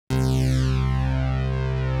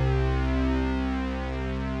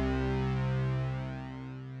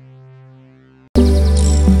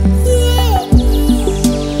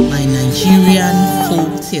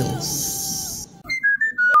Folktales.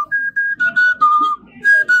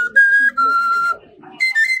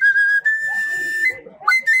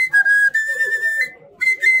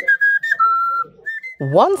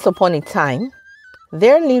 Once upon a time,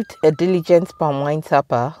 there lived a diligent palm wine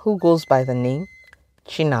tapper who goes by the name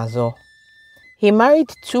Chinazo. He married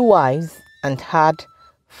 2 wives and had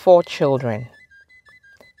 4 children.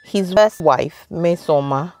 His first wife,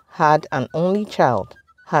 Mesoma, had an only child,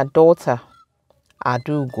 her daughter,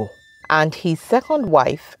 Adaugo, and his second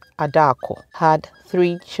wife, Adaugo, had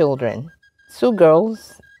 3 children, 2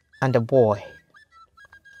 girls and a boy.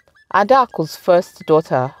 Adaugo's first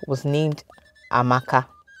daughter was named Amaka,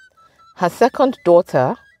 her second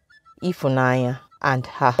daughter, Ifunanya, and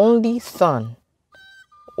her only son,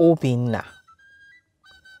 Obinna.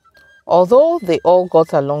 Although they all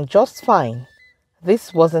got along just fine,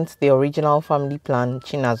 this wasn't the original family plan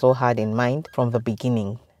Chinazo had in mind from the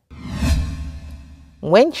beginning.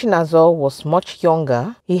 When Chinazo was much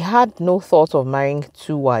younger, he had no thought of marrying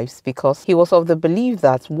 2 wives because he was of the belief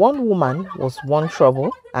that 1 woman was 1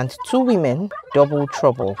 trouble and 2 women double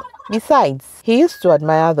trouble. Besides, he used to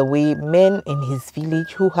admire the way men in his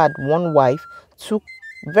village who had 1 wife took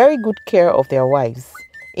very good care of their wives.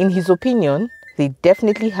 In his opinion, they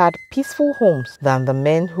definitely had peaceful homes than the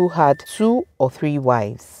men who had 2 or 3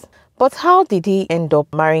 wives. But how did he end up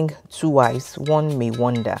marrying 2 wives, one may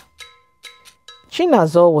wonder.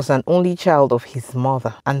 Chinazo was an only child of his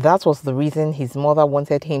mother, and that was the reason his mother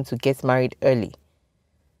wanted him to get married early.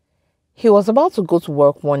 He was about to go to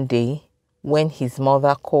work one day when his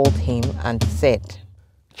mother called him and said,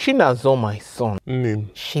 "Chinazo, my son,"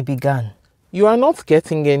 she began, "you are not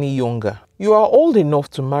getting any younger. You are old enough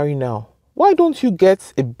to marry now. Why don't you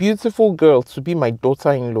get a beautiful girl to be my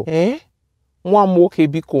daughter-in-law?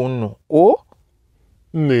 Oh?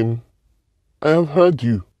 Nim, I have heard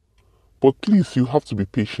you, but please you have to be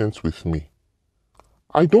patient with me.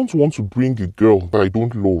 I don't want to bring a girl that I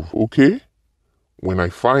don't love, okay? When I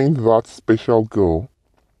find that special girl,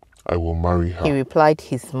 I will marry her," he replied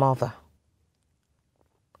his mother.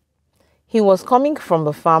 He was coming from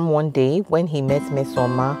the farm one day when he met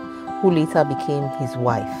Mesoma, who later became his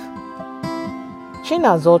wife.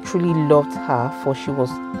 Chinazo truly loved her for she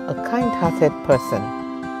was a kind-hearted person.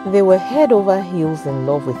 They were head over heels in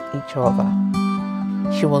love with each other.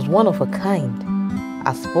 She was one of a kind,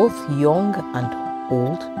 as both young and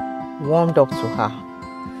old warmed up to her.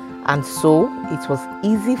 And so it was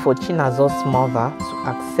easy for Chinazo's mother to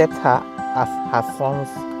accept her as her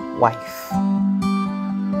son's wife.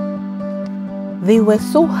 They were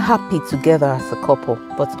so happy together as a couple,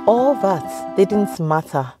 but all that didn't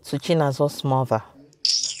matter to Chinazo's mother.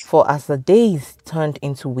 For as the days turned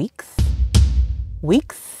into weeks,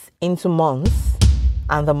 weeks into months,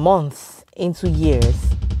 and the months into years,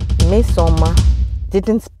 Mesoma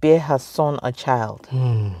didn't bear her son a child.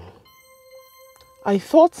 I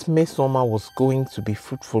thought Mesoma was going to be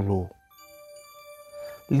fruitful.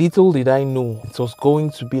 Little did I know it was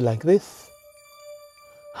going to be like this.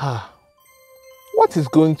 What is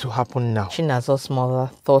going to happen now? Chinazo's mother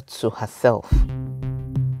thought to herself.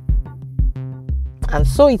 And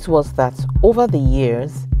so it was that over the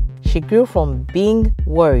years, she grew from being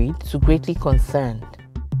worried to greatly concerned,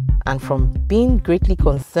 and from being greatly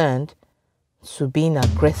concerned to being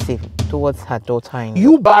aggressive towards her daughter-in-law.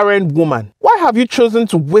 You barren woman, why have you chosen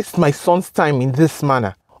to waste my son's time in this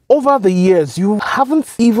manner? Over the years, you haven't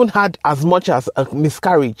even had as much as a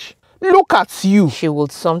miscarriage. Look at you, she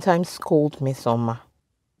would sometimes scold Mesoma.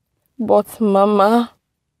 But Mama,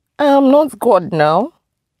 I am not God now.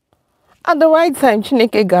 At the right time,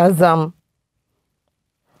 Chineke gazam.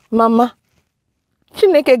 Mama,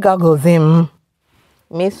 Chineke gagozim.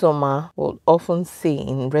 Mesoma would often say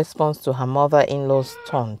in response to her mother-in-law's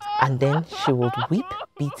taunt, and then she would weep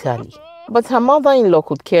bitterly. But her mother-in-law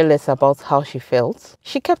could care less about how she felt.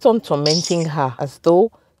 She kept on tormenting her as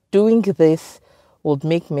though doing this would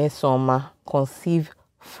make Mesoma conceive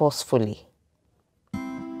forcefully.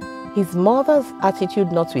 His mother's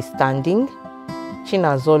attitude notwithstanding,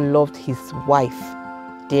 Chinazo loved his wife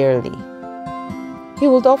dearly. He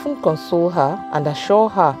would often console her and assure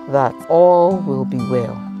her that all will be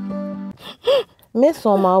well.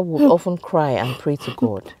 Mesoma would often cry and pray to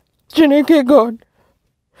God. Chineke God,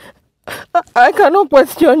 I cannot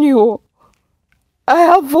question you. I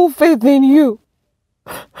have full faith in you.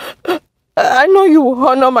 I know you will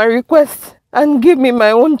honor my request and give me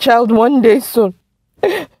my own child one day soon.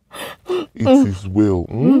 It is well.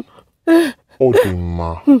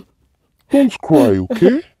 Odima, don't cry,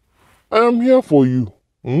 okay? I am here for you.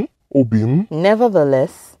 Obim.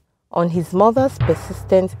 Nevertheless, On his mother's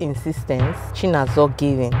persistent insistence, Chinazo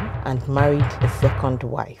gave in and married a second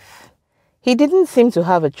wife. He didn't seem to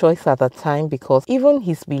have a choice at the time because even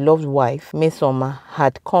his beloved wife, Mesoma,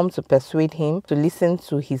 had come to persuade him to listen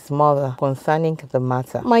to his mother concerning the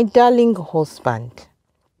matter. "My darling husband,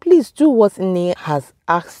 please do what Nne has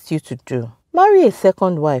asked you to do. Marry a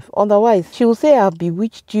second wife, otherwise she will say I've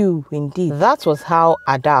bewitched you indeed." That was how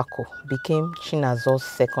Adaugo became Chinazo's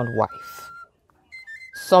second wife.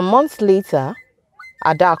 Some months later,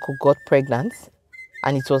 Adaugo got pregnant,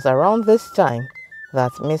 and it was around this time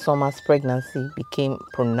that Mesoma's pregnancy became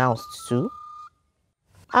pronounced too.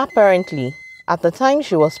 Apparently, at the time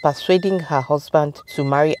she was persuading her husband to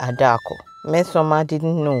marry Adaugo, Mesoma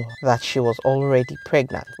didn't know that she was already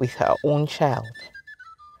pregnant with her own child.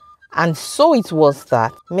 And so it was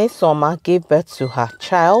that Mesoma gave birth to her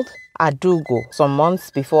child, Adaugo, some months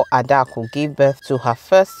before Adaugo gave birth to her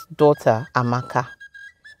first daughter, Amaka.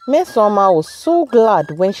 Mesoma was so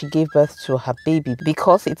glad when she gave birth to her baby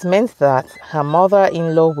because it meant that her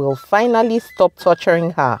mother-in-law will finally stop torturing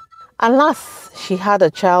her. Alas, she had a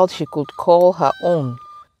child she could call her own,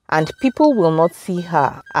 and people will not see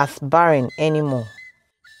her as barren anymore.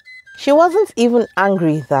 She wasn't even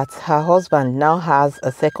angry that her husband now has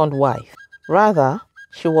a second wife. Rather,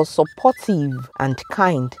 she was supportive and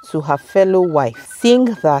kind to her fellow wife, seeing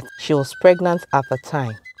that she was pregnant at the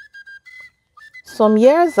time. Some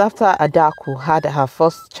years after Adaugo had her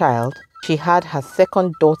first child, she had her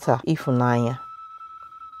second daughter, Ifunanya.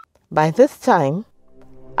 By this time,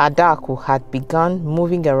 Adaugo had begun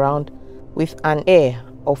moving around with an air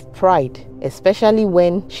of pride, especially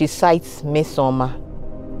when she cites Mesoma.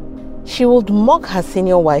 She would mock her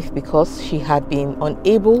senior wife because she had been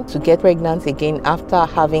unable to get pregnant again after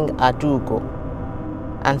having Adaugo.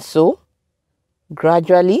 And so,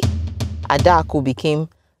 gradually, Adaugo became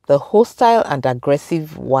the hostile and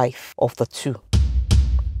aggressive wife of the two.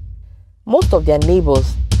 Most of their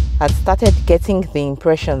neighbors had started getting the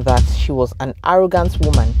impression that she was an arrogant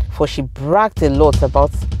woman, for she bragged a lot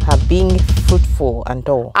about her being fruitful and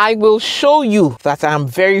all. "I will show you that I am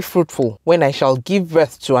very fruitful when I shall give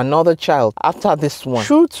birth to another child after this one."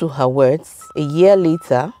 True to her words, a year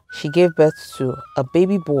later, she gave birth to a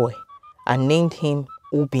baby boy and named him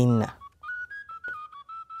Obinna.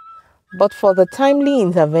 But for the timely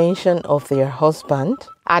intervention of their husband,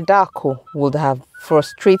 Adaugo would have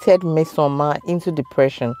frustrated Mesoma into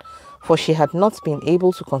depression, for she had not been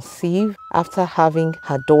able to conceive after having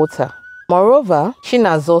her daughter. Moreover,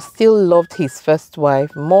 Chinazo still loved his first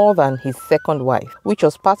wife more than his second wife, which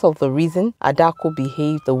was part of the reason Adaugo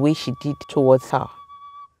behaved the way she did towards her.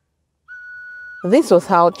 This was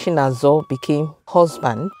how Chinazo became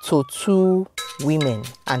husband to 2 women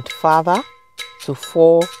and father to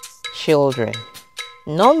 4 children.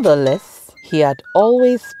 Nonetheless, he had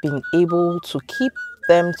always been able to keep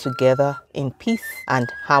them together in peace and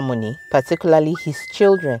harmony, particularly his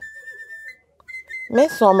children.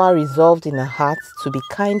 Mesoma resolved in her heart to be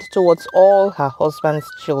kind towards all her husband's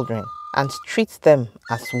children and treat them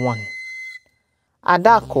as one.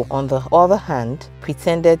 Adaugo, on the other hand,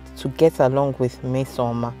 pretended to get along with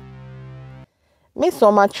Mesoma.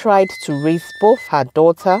 Mesoma tried to raise both her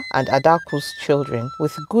daughter and Adaugo's children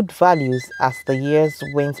with good values as the years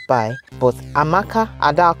went by, but Amaka,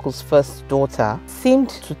 Adaugo's first daughter, seemed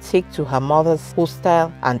to take to her mother's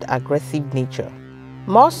hostile and aggressive nature.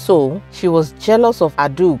 More so, she was jealous of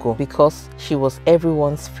Adaugo because she was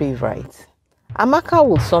everyone's favorite. Amaka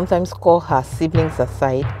would sometimes call her siblings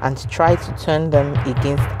aside and try to turn them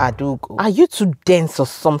against Adaugo. "Are you too dense or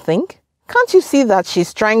something? Can't you see that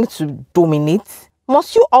she's trying to dominate?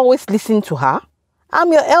 Must you always listen to her?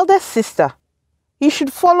 I'm your eldest sister. You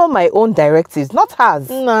should follow my own directives, not hers."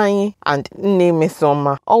 "Nai and Nne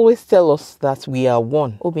Mesoma always tell us that we are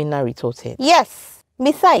one," Obinna retorted. "Yes.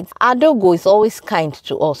 Besides, Adaugo is always kind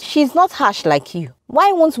to us. She's not harsh like you.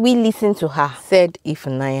 Why won't we listen to her?" said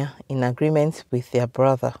Ifunanya in agreement with their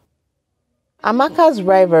brother. Amaka's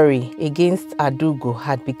rivalry against Adaugo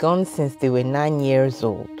had begun since they were 9 years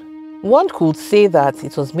old. One could say that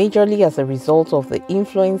it was majorly as a result of the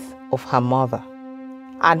influence of her mother.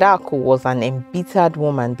 Adaugo was an embittered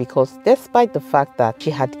woman because despite the fact that she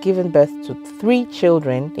had given birth to 3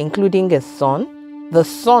 children, including a son, the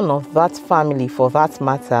son of that family for that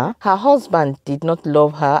matter, her husband did not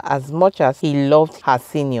love her as much as he loved her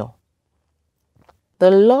senior. The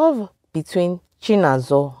love between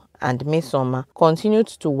Chinazo and Mesoma continued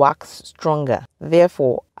to wax stronger.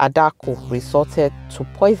 Therefore, Adaugo resorted to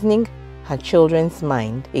poisoning her children's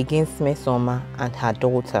mind against Mesoma and her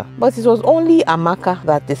daughter. But it was only Amaka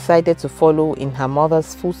that decided to follow in her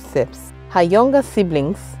mother's footsteps Her younger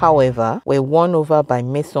siblings, however, were won over by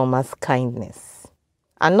Mesoma's kindness.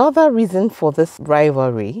 Another reason for this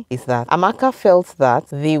rivalry is that Amaka felt that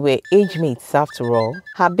they were age mates after all,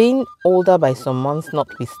 her being older by some months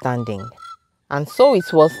notwithstanding. And so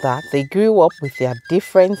it was that they grew up with their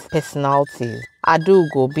different personalities,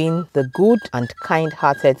 Adaugo being the good and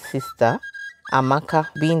kind-hearted sister, Amaka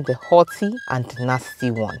being the haughty and nasty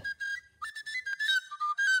one.